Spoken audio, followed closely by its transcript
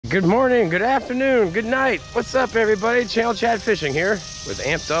Good morning, good afternoon, good night. What's up, everybody? Channel Chad Fishing here with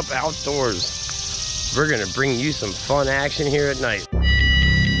Amped Up Outdoors. We're gonna bring you some fun action here at night.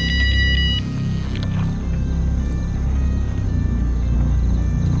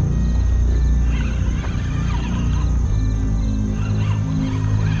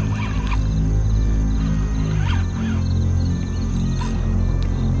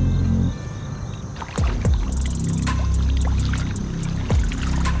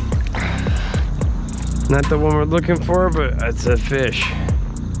 Not the one we're looking for, but it's a fish.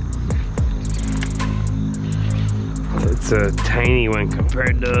 It's a tiny one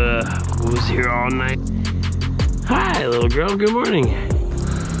compared to who was here all night. Hi, little girl, good morning.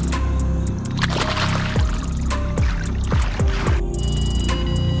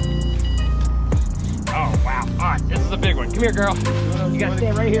 Oh, wow. All right, this is a big one. Come here, girl. You gotta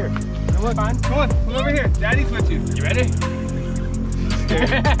stand right here. No, look, fine. Come on, come over here. Daddy's with you. You ready? Too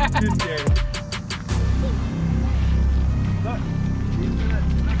scared. Too scared.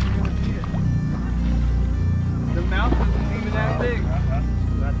 The mouth isn't even that big.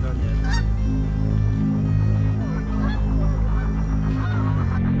 Not done yet.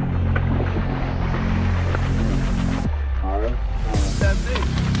 It's that big.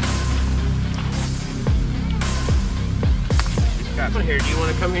 Come on here. Do you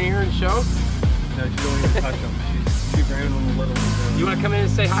want to come in here and show? No, she don't even touch them. She's grabbing them a little bit. You want to come in and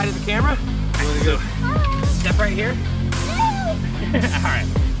say hi to the camera? You want to go? Step right here. All right.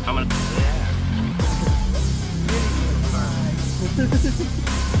 I'm gonna.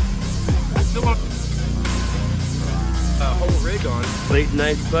 I still want a whole rig on. Late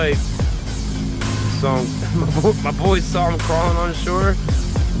night bite. Saw him, my boys saw him crawling on shore.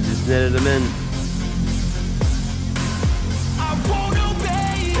 Just netted him in.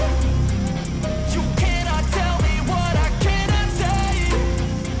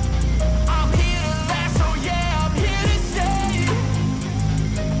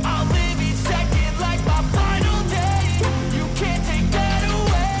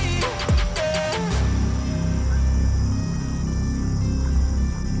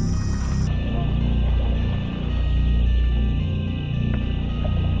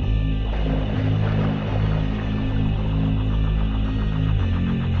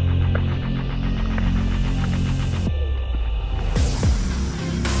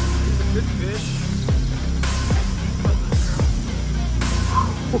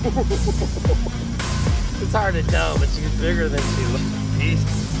 It's hard to tell, but she's bigger than she looks.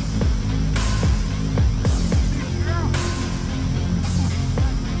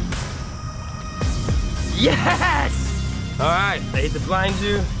 Yes! All right, I hate to blind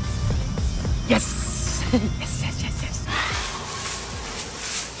you. Yes! Yes, yes,